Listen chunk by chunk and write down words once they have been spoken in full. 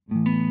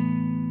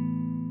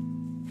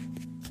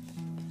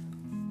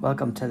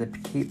Welcome to the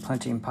Keep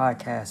Punching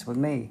podcast with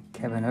me,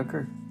 Kevin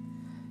Hooker,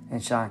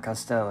 and Sean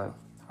Costello.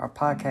 Our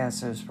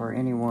podcast is for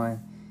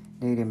anyone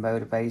needing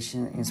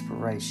motivation and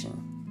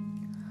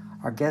inspiration.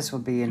 Our guests will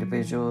be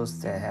individuals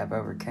that have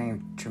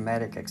overcome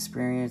traumatic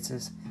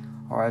experiences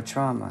or a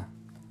trauma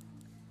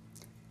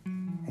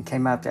and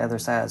came out the other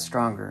side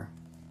stronger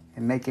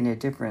and making a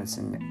difference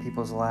in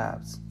people's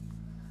lives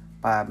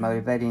by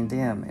motivating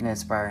them and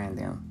inspiring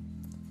them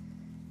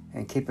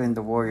and keeping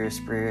the warrior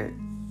spirit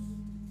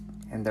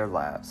in their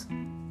lives.